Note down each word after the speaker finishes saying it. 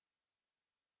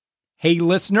Hey,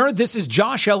 listener, this is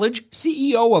Josh Elledge,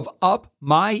 CEO of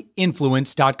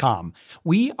UpMyInfluence.com.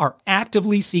 We are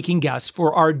actively seeking guests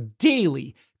for our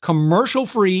daily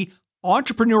commercial-free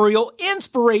entrepreneurial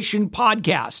inspiration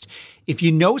podcast. If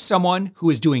you know someone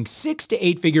who is doing 6 to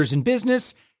 8 figures in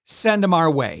business, send them our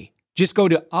way. Just go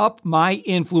to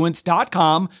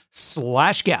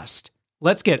UpMyInfluence.com/guest.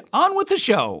 Let's get on with the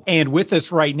show. And with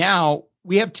us right now,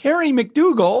 we have Terry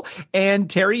McDougall. And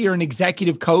Terry, you're an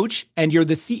executive coach and you're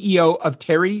the CEO of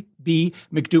Terry B.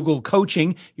 McDougall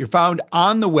Coaching. You're found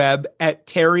on the web at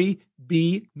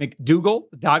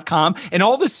terrybmcdougall.com. And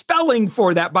all the spelling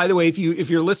for that, by the way, if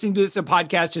you're listening to this a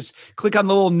podcast, just click on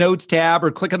the little notes tab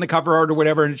or click on the cover art or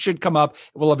whatever, and it should come up.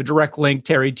 We'll have a direct link,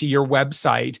 Terry, to your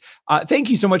website. Thank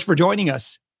you so much for joining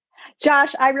us.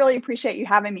 Josh, I really appreciate you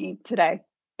having me today.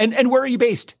 And where are you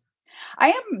based?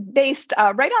 I am based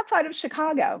right outside of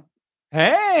Chicago.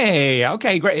 Hey,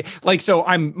 okay, great.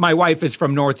 My wife is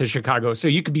from north of Chicago, so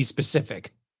you could be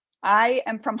specific. I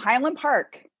am from Highland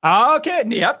Park. Okay,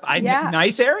 yep.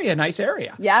 Nice area.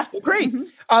 Yes. Well, great.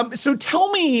 Mm-hmm. So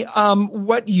tell me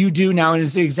what you do now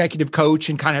as an executive coach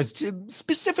and kind of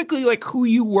specifically like who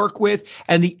you work with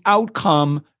and the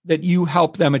outcome that you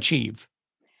help them achieve.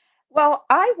 Well,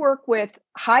 I work with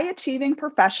high achieving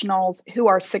professionals who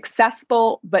are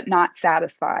successful but not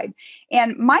satisfied.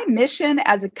 And my mission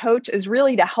as a coach is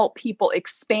really to help people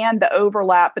expand the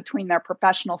overlap between their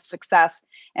professional success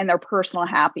and their personal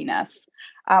happiness.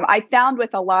 I found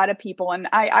with a lot of people, and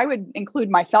I would include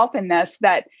myself in this,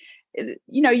 that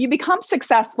you become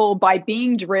successful by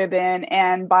being driven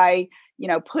and by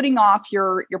putting off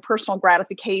your personal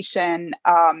gratification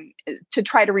to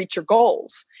try to reach your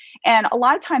goals. And a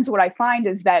lot of times what I find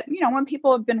is that, when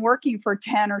people have been working for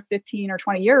 10 or 15 or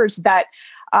 20 years, that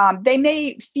they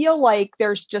may feel like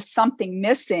there's just something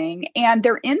missing. And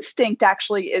their instinct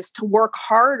actually is to work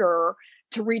harder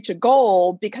to reach a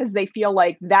goal because they feel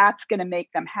like that's going to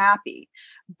make them happy.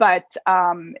 But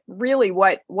really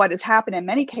what has happened in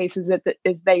many cases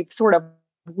is they've sort of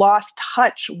lost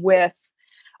touch with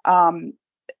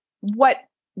what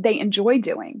they enjoy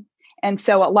doing. And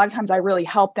so a lot of times I really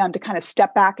help them to kind of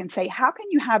step back and say, how can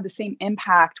you have the same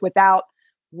impact without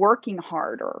working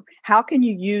harder? How can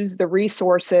you use the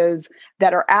resources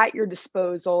that are at your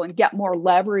disposal and get more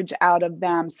leverage out of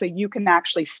them so you can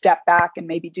actually step back and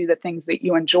maybe do the things that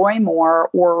you enjoy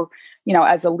more, or,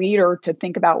 as a leader to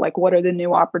think about like, what are the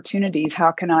new opportunities?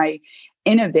 How can I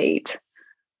innovate?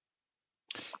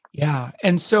 Yeah.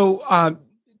 And so,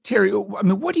 Terry,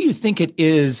 what do you think it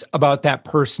is about that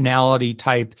personality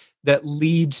type that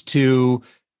leads to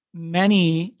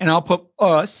many, and I'll put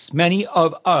many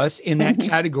of us in that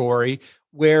category,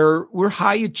 where we're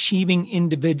high achieving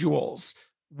individuals?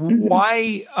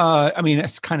 Why?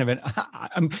 It's kind of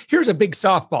here's a big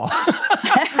softball.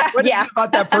 What is it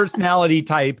about that personality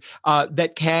type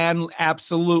that can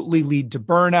absolutely lead to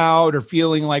burnout or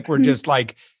feeling like we're just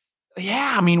like,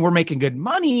 we're making good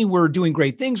money, we're doing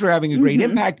great things, we're having a great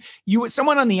impact.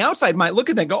 Someone on the outside might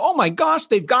look at that and go, oh my gosh,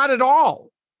 they've got it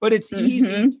all. But it's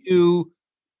easy to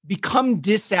become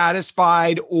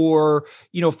dissatisfied or,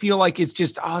 feel like it's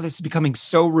just, this is becoming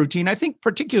so routine. I think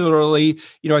particularly,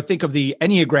 I think of the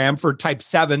Enneagram for type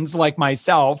 7s like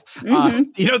myself.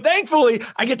 Thankfully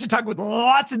I get to talk with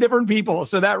lots of different people.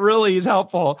 So that really is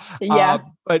helpful. Yeah.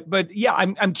 But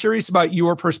I'm curious about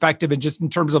your perspective and just in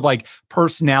terms of like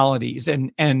personalities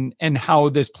and how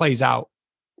this plays out.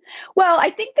 Well, I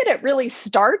think that it really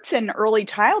starts in early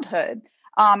childhood.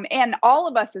 And all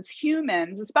of us as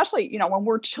humans, especially, when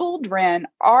we're children,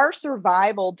 our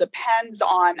survival depends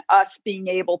on us being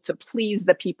able to please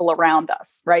the people around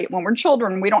us, right? When we're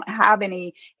children, we don't have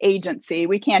any agency.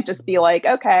 We can't just be like,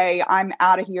 okay, I'm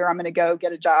out of here, I'm going to go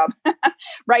get a job,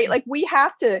 right? Like we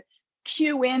have to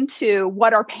cue into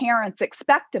what our parents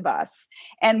expect of us.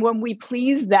 And when we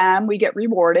please them, we get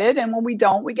rewarded. And when we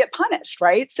don't, we get punished,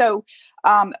 right? So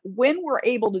when we're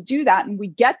able to do that and we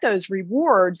get those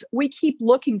rewards, we keep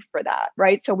looking for that,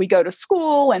 right? So we go to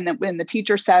school and when the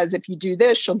teacher says, if you do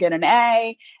this, you'll get an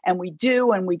A, and we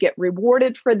do, and we get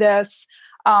rewarded for this.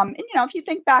 And, if you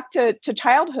think back to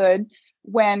childhood,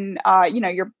 when,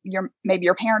 maybe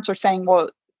your parents are saying, well,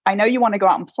 I know you want to go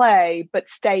out and play, but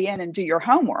stay in and do your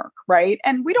homework, right?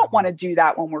 And we don't want to do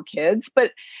that when we're kids.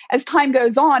 But as time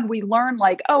goes on, we learn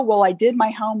like, oh, well, I did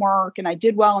my homework and I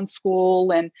did well in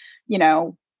school. And,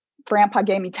 grandpa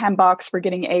gave me $10 for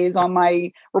getting A's on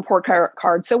my report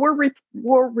card. So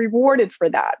we're rewarded for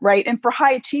that, right? And for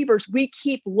high achievers, we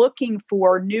keep looking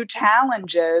for new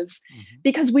challenges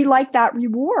because we like that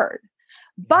reward.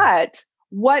 But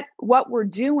what we're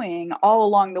doing all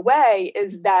along the way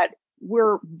is that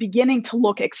we're beginning to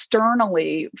look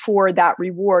externally for that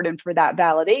reward and for that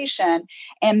validation.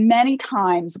 And many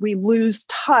times we lose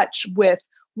touch with,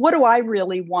 what do I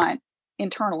really want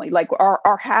internally? Like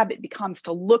our habit becomes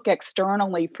to look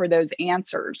externally for those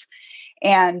answers.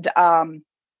 And,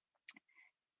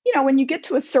 when you get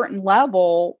to a certain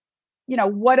level,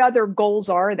 what other goals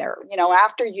are there?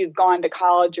 After you've gone to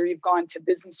college or you've gone to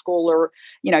business school, or,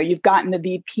 you've gotten the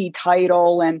VP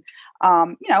title. And,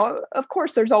 of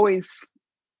course, there's always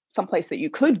someplace that you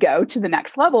could go to the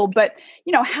next level, but,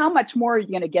 how much more are you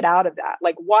going to get out of that?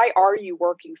 Like, why are you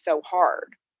working so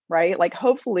hard? Right? Like,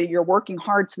 hopefully you're working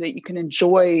hard so that you can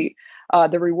enjoy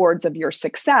the rewards of your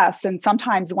success. And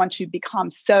sometimes once you become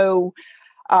so,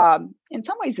 in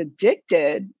some ways,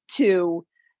 addicted to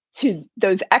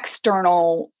those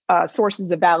external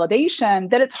sources of validation,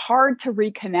 that it's hard to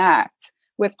reconnect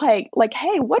with like,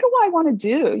 hey, what do I want to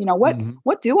do?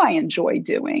 What do I enjoy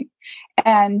doing?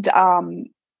 And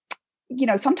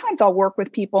sometimes I'll work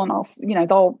with people and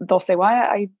they'll say, well,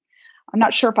 I'm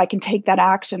not sure if I can take that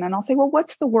action. And I'll say, well,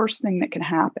 what's the worst thing that can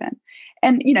happen?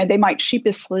 And, they might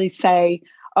sheepishly say,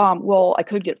 well, I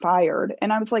could get fired.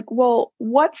 And I was like, well,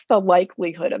 what's the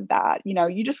likelihood of that?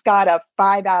 You just got a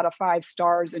 5 out of 5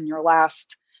 stars in your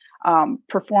last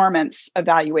performance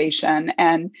evaluation.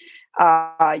 And,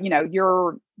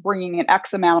 you're bringing in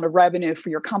X amount of revenue for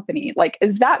your company. Like,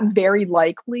 is that very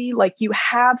likely? Like, you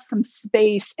have some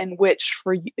space in which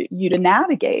for you to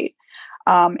navigate.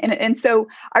 And so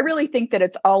I really think that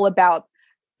it's all about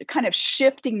kind of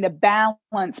shifting the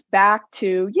balance back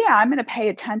to, I'm going to pay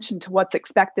attention to what's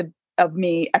expected of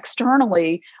me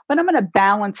externally, but I'm going to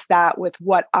balance that with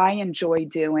what I enjoy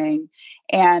doing,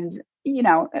 and,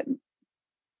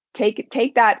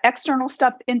 take that external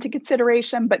stuff into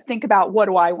consideration, but think about, what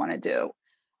do I want to do?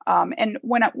 And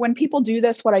when people do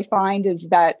this, what I find is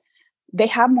that they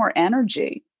have more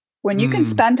energy. When you can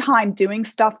spend time doing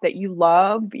stuff that you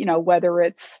love, whether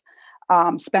it's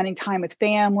spending time with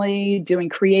family, doing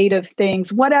creative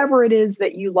things, whatever it is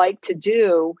that you like to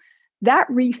do, that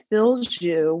refills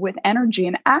you with energy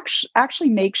and actually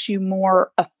makes you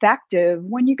more effective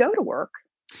when you go to work.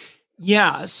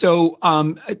 Yeah. So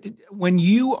when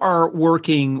you are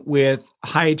working with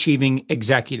high achieving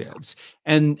executives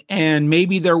and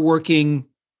maybe they're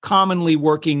commonly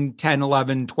working 10,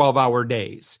 11, 12-hour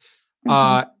days,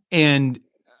 and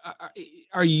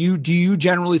do you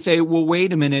generally say, well,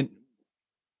 wait a minute,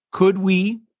 could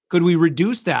we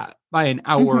reduce that by an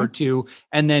hour or two,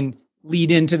 and then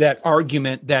lead into that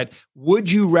argument that,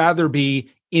 would you rather be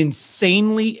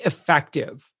insanely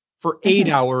effective for 8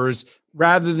 hours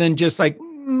rather than just like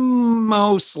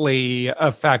mostly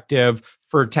effective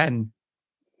for 10?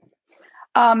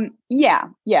 Yeah.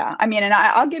 I mean, and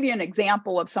I'll give you an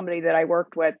example of somebody that I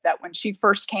worked with, that when she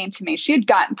first came to me, she had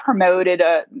gotten promoted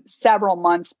several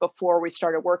months before we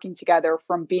started working together,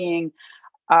 from being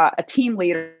a team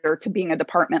leader to being a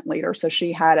department leader. So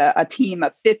she had a team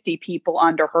of 50 people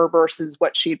under her versus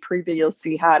what she'd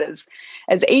previously had as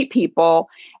 8 people.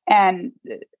 And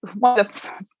one of the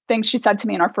things she said to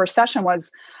me in our first session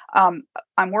was, I'm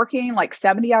working like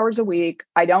 70 hours a week.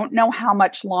 I don't know how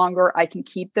much longer I can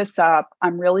keep this up.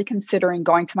 I'm really considering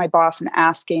going to my boss and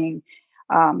asking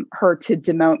her to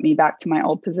demote me back to my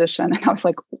old position. And I was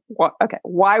like, what? Okay,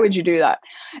 why would you do that?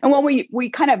 And when we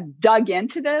kind of dug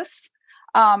into this,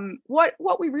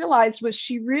 what we realized was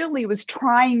she really was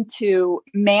trying to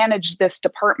manage this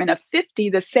department of 50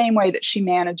 the same way that she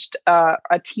managed a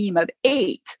team of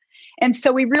 8. And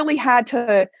so we really had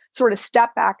to sort of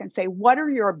step back and say, what are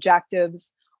your objectives?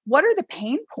 What are the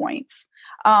pain points?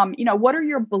 What are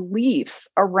your beliefs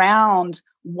around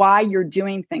why you're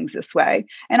doing things this way?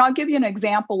 And I'll give you an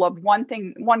example of one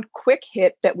quick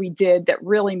hit that we did that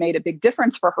really made a big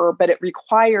difference for her, but it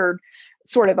required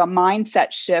sort of a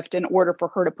mindset shift in order for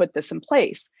her to put this in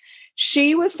place.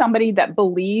 She was somebody that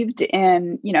believed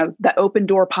in, the open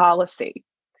door policy.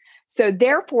 So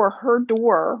therefore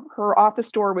her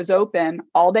office door was open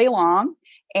all day long.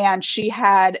 And she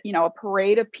had, a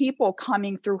parade of people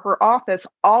coming through her office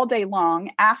all day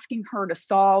long, asking her to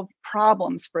solve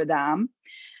problems for them.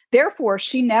 Therefore,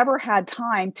 she never had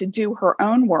time to do her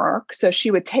own work. So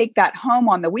she would take that home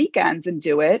on the weekends and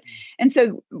do it. And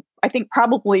so I think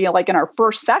probably like in our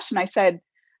first session, I said,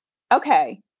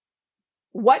 okay,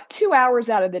 what 2 hours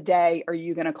out of the day are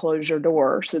you going to close your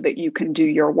door so that you can do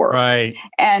your work? Right.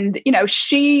 And,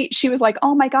 she was like,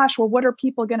 oh my gosh, well, what are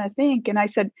people going to think? And I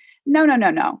said,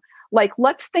 no. Like,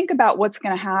 let's think about what's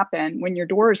going to happen when your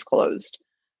door is closed.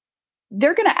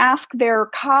 They're going to ask their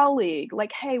colleague,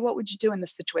 like, hey, what would you do in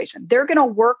this situation? They're going to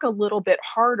work a little bit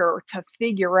harder to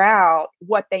figure out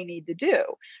what they need to do,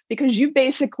 because you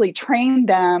basically trained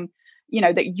them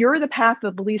that you're the path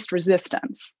of least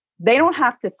resistance. They don't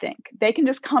have to think. They can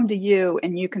just come to you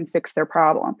and you can fix their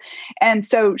problem. And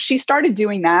so she started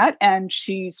doing that, and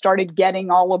she started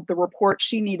getting all of the reports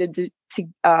she needed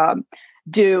to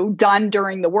do done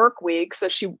during the work week. So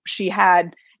she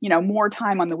had, more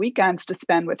time on the weekends to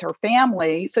spend with her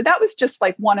family. So that was just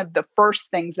like one of the first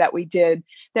things that we did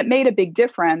that made a big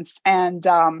difference. And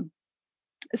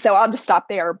so I'll just stop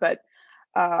there. But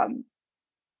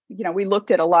we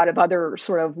looked at a lot of other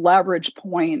sort of leverage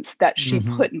points that she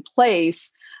put in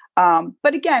place.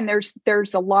 But again,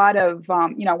 there's a lot of,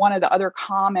 one of the other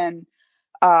common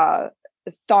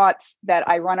thoughts that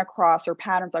I run across, or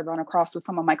patterns I run across with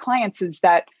some of my clients, is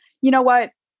that,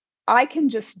 I can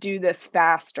just do this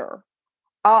faster.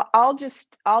 I'll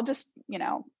just,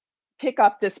 pick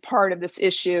up this part of this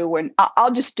issue, and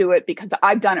I'll just do it because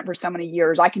I've done it for so many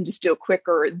years. I can just do it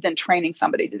quicker than training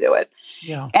somebody to do it.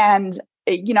 Yeah. And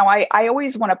I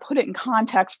always want to put it in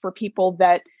context for people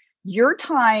that your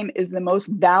time is the most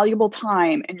valuable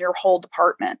time in your whole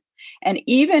department. And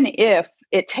even if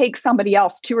it takes somebody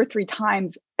else 2 or 3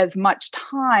 times as much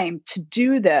time to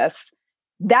do this,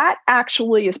 that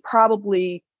actually is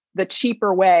probably the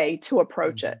cheaper way to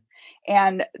approach it.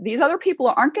 And these other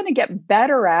people aren't going to get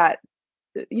better at,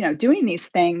 doing these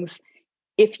things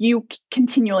if you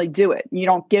continually do it. You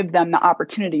don't give them the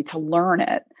opportunity to learn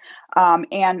it.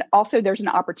 And also there's an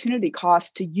opportunity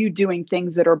cost to you doing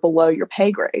things that are below your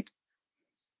pay grade.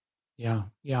 Yeah.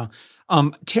 Yeah.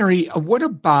 Terry, what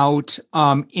about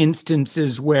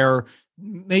instances where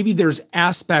maybe there's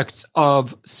aspects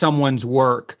of someone's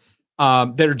work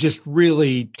that are just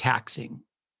really taxing,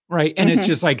 right? And it's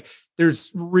just like,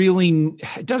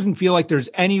 it doesn't feel like there's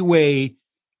any way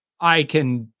I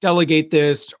can delegate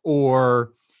this,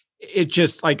 or it's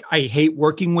just like, I hate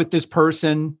working with this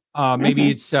person. Maybe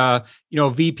it's,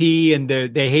 VP, and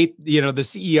they hate, the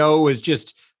CEO is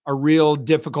just a real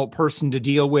difficult person to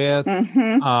deal with.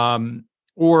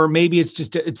 Or maybe it's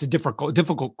just, it's a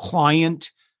difficult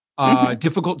client,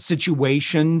 difficult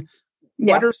situation.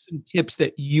 Yeah. What are some tips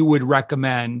that you would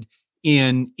recommend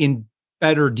in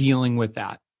better dealing with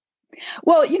that?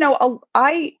 Well,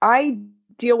 I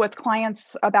deal with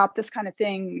clients about this kind of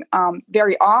thing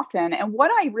very often. And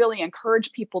what I really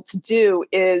encourage people to do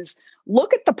is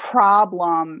look at the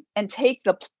problem and take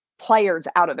the players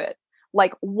out of it.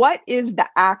 Like, what is the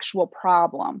actual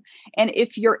problem? And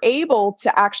if you're able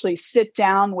to actually sit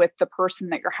down with the person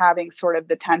that you're having sort of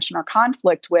the tension or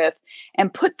conflict with,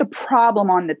 and put the problem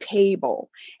on the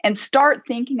table and start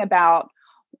thinking about,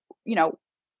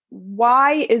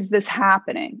 why is this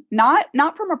happening? Not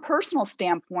from a personal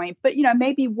standpoint, but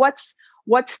maybe what's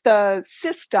the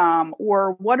system,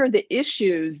 or what are the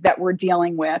issues that we're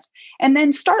dealing with? And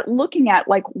then start looking at,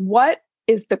 like, what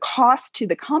is the cost to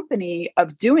the company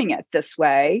of doing it this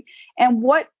way, and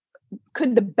what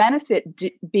could the benefit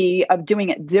be of doing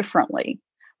it differently,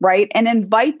 right? And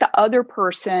invite the other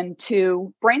person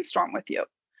to brainstorm with you.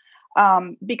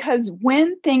 Because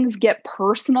when things get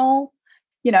personal,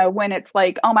 when it's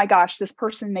like, oh my gosh, this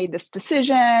person made this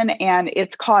decision and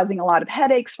it's causing a lot of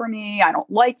headaches for me, I don't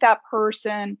like that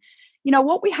person.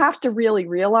 What we have to really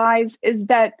realize is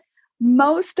that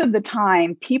most of the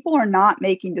time, people are not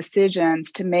making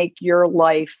decisions to make your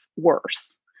life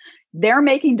worse. They're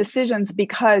making decisions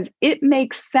because it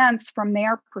makes sense from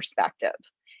their perspective.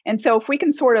 And so if we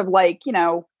can sort of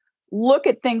look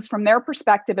at things from their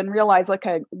perspective and realize,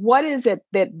 okay, what is it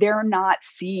that they're not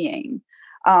seeing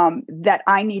that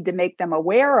I need to make them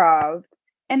aware of,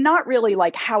 and not really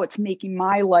like how it's making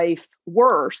my life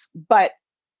worse, but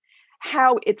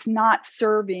how it's not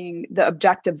serving the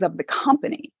objectives of the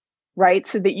company, right?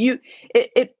 So that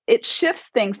it shifts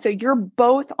things. So you're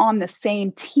both on the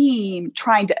same team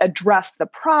trying to address the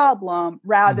problem,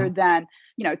 rather than,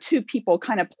 two people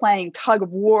kind of playing tug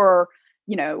of war,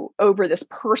 over this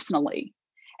personally.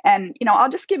 And, I'll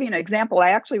just give you an example. I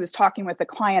actually was talking with a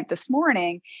client this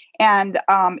morning, and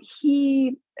I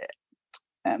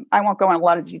won't go in a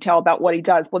lot of detail about what he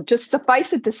does. Well, just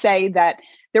suffice it to say that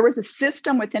there was a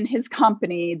system within his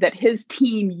company that his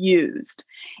team used,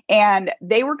 and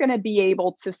they were going to be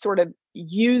able to sort of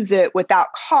use it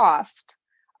without cost.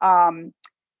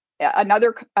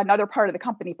 Another part of the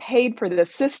company paid for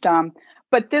this system,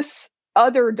 but this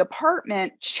other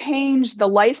department changed the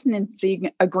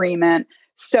licensing agreement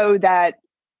so that,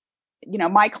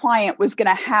 my client was going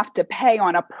to have to pay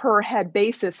on a per head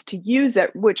basis to use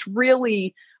it, which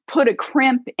really put a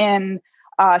crimp in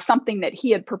something that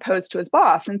he had proposed to his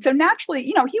boss. And so naturally,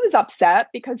 he was upset,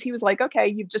 because he was like, okay,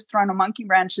 you've just thrown a monkey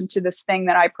wrench into this thing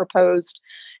that I proposed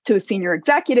to a senior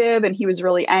executive. And he was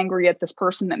really angry at this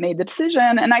person that made the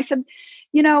decision. And I said,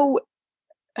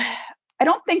 I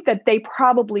don't think that they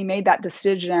probably made that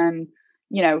decision,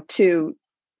 to,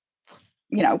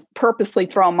 purposely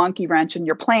throw a monkey wrench in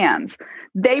your plans.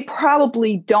 They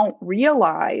probably don't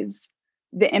realize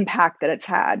the impact that it's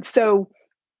had. So,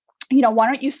 why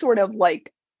don't you sort of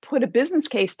like put a business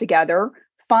case together,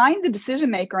 find the decision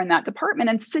maker in that department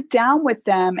and sit down with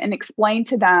them and explain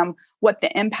to them what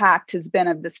the impact has been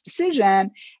of this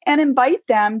decision, and invite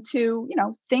them to,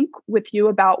 think with you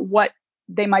about what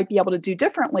they might be able to do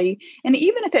differently. And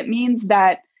even if it means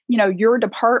that, your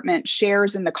department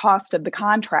shares in the cost of the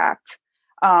contract,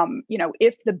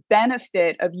 if the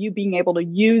benefit of you being able to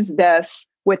use this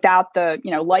without the,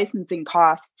 licensing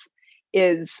costs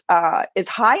is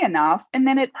high enough, and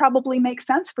then it probably makes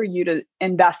sense for you to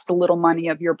invest a little money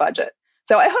of your budget.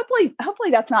 So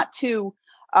hopefully that's not too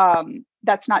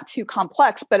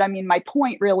complex. But I mean, my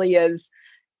point really is,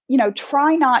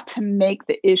 try not to make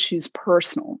the issues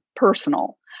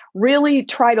personal. Really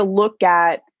try to look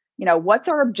at, what's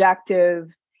our objective,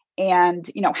 and,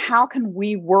 how can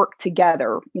we work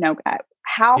together?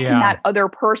 How can that other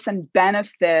person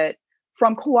benefit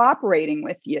from cooperating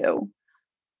with you?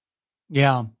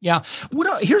 Yeah. Yeah.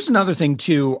 Here's another thing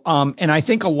too. And I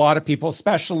think a lot of people,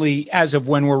 especially as of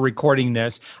when we're recording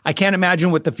this, I can't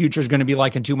imagine what the future is going to be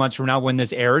like in 2 months from now when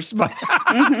this airs, but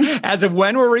as of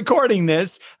when we're recording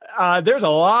this, there's a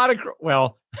lot of,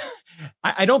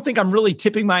 I don't think I'm really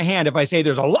tipping my hand if I say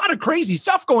there's a lot of crazy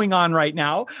stuff going on right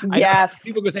now. Yes.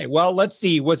 People could say, well, let's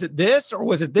see, was it this or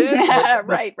was it this?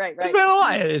 Right. It's been a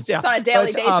lot. It's on a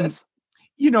daily basis.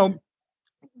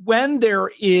 When there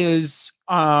is,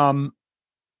 a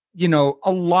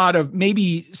lot of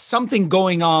maybe something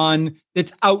going on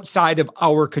that's outside of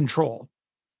our control,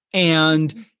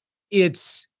 and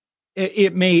it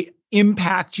may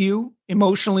impact you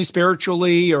emotionally,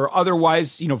 spiritually, or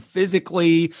otherwise,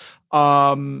 physically.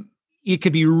 It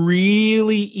could be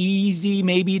really easy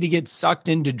maybe to get sucked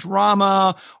into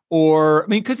drama, or,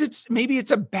 because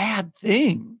it's a bad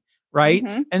thing. Right.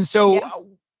 Mm-hmm. And so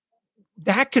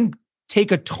that can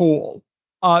take a toll.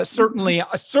 Certainly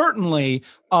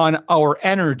on our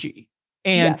energy.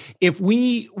 And if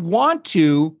we want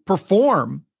to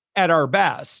perform at our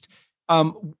best,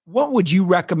 what would you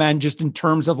recommend just in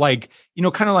terms of like,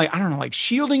 kind of like, I don't know, like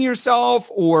shielding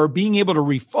yourself or being able to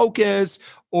refocus,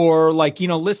 or like,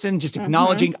 listen, just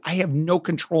acknowledging I have no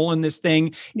control in this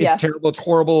thing. It's terrible. It's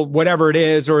horrible, whatever it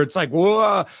is. Or it's like,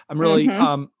 whoa, I'm really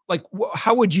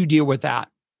how would you deal with that?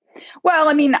 Well,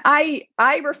 I mean, I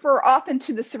refer often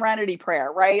to the serenity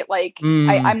prayer, right? Like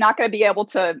I'm not going to be able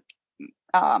to,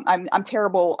 I'm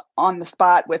terrible on the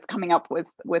spot with coming up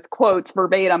with quotes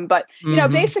verbatim, but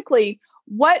basically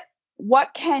what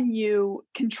can you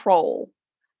control?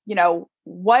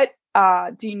 What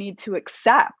do you need to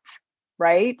accept?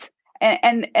 Right.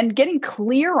 And getting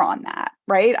clear on that,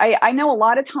 right? I know a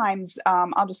lot of times,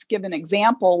 I'll just give an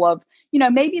example of,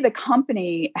 maybe the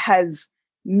company has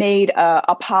made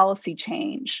a policy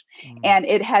change, and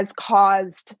it has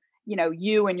caused,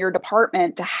 you and your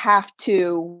department to have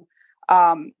to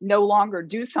no longer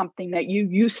do something that you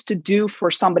used to do for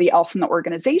somebody else in the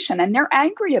organization, and they're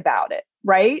angry about it,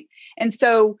 right? And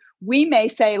so we may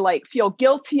say, like, feel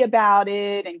guilty about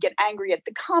it and get angry at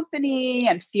the company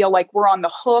and feel like we're on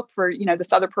the hook for,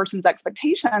 this other person's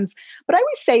expectations. But I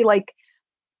always say, like,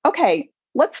 okay,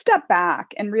 let's step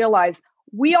back and realize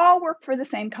we all work for the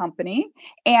same company.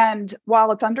 And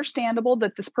while it's understandable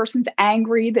that this person's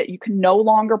angry that you can no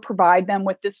longer provide them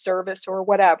with this service or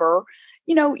whatever,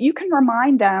 you can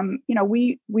remind them,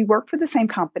 we work for the same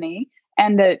company,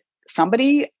 and that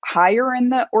somebody higher in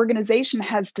the organization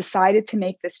has decided to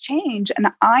make this change, and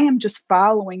I am just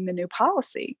following the new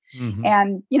policy.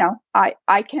 And,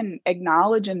 I can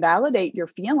acknowledge and validate your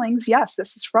feelings. Yes,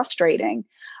 this is frustrating.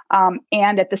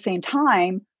 And at the same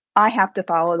time, I have to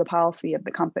follow the policy of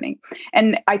the company.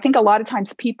 And I think a lot of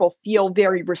times people feel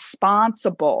very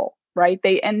responsible, right?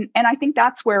 And I think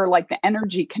that's where like the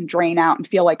energy can drain out and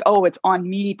feel like, oh, it's on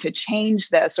me to change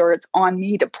this, or it's on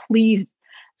me to please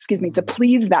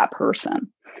that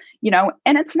person, and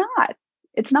it's not,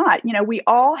 we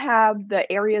all have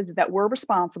the areas that we're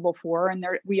responsible for, and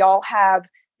we all have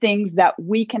things that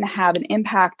we can have an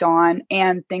impact on,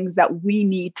 and things that we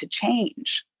need to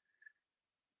change.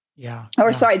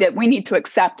 Sorry, that we need to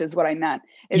accept is what I meant.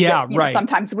 Right.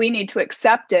 Sometimes we need to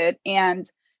accept it, and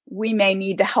we may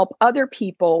need to help other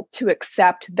people to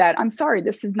accept that, I'm sorry,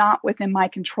 this is not within my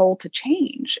control to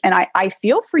change. And I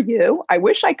feel for you. I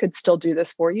wish I could still do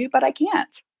this for you, but I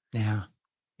can't. Yeah.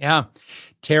 Yeah.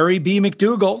 Terry B.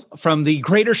 McDougall from the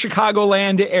greater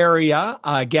Chicagoland area.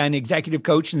 Again, executive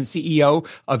coach and CEO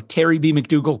of Terry B.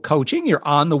 McDougall Coaching. You're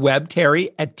on the web,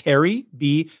 Terry, at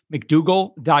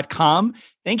terrybmcdougall.com.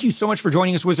 Thank you so much for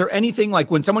joining us. Was there anything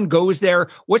like when someone goes there,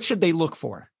 what should they look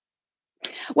for?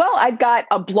 Well, I've got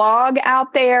a blog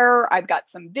out there. I've got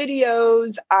some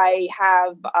videos. I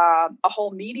have a whole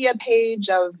media page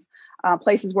of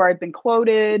places where I've been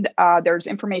quoted. There's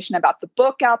information about the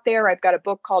book out there. I've got a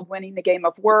book called Winning the Game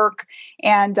of Work.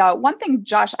 And one thing,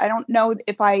 Josh, I don't know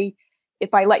if I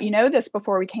let you know this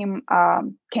before we came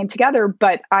together,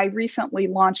 but I recently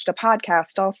launched a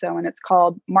podcast also, and it's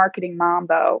called Marketing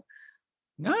Mambo.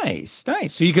 Nice.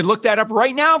 So you could look that up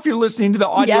right now if you're listening to the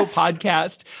audio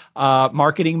podcast,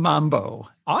 Marketing Mambo.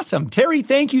 Awesome. Terry,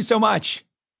 thank you so much.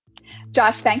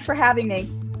 Josh, thanks for having me.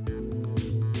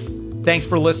 Thanks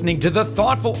for listening to the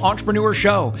Thoughtful Entrepreneur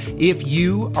Show. If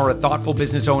you are a thoughtful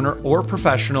business owner or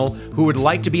professional who would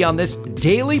like to be on this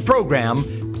daily program,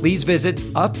 please visit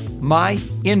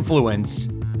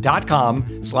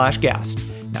upmyinfluence.com/guest.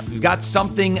 Now, if you've got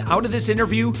something out of this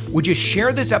interview, would you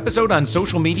share this episode on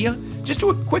social media? Just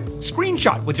do a quick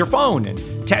screenshot with your phone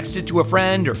and text it to a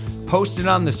friend or post it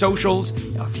on the socials.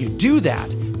 Now, if you do that,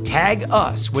 tag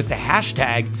us with the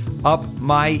hashtag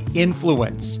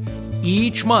UpMyInfluence.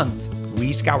 Each month,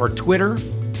 we scour Twitter,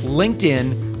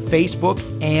 LinkedIn, Facebook,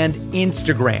 and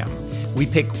Instagram. We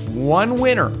pick one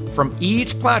winner from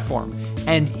each platform,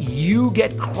 and you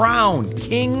get crowned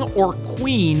king or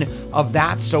queen of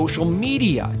that social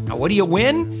media. Now, what do you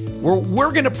win?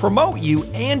 We're going to promote you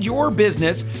and your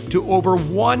business to over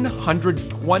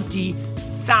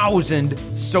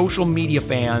 120,000 social media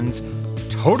fans,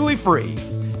 totally free.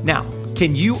 Now,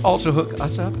 can you also hook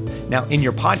us up? Now, in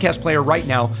your podcast player right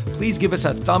now, please give us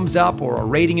a thumbs up or a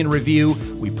rating and review.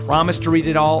 We promise to read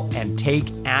it all and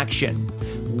take action.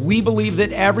 We believe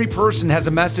that every person has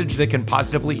a message that can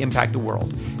positively impact the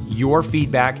world. Your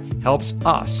feedback helps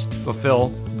us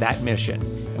fulfill that mission.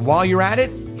 And while you're at it,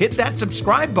 hit that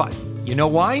subscribe button. You know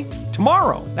why?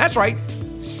 Tomorrow, that's right,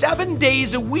 7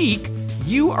 days a week,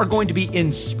 you are going to be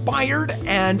inspired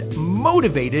and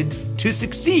motivated to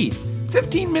succeed.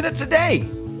 15 minutes a day.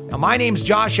 Now, my name's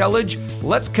Josh Elledge.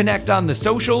 Let's connect on the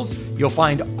socials. You'll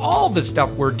find all the stuff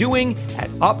we're doing at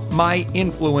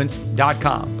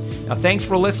upmyinfluence.com. Now, thanks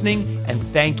for listening, and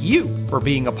thank you for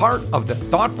being a part of the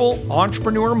Thoughtful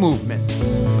Entrepreneur Movement.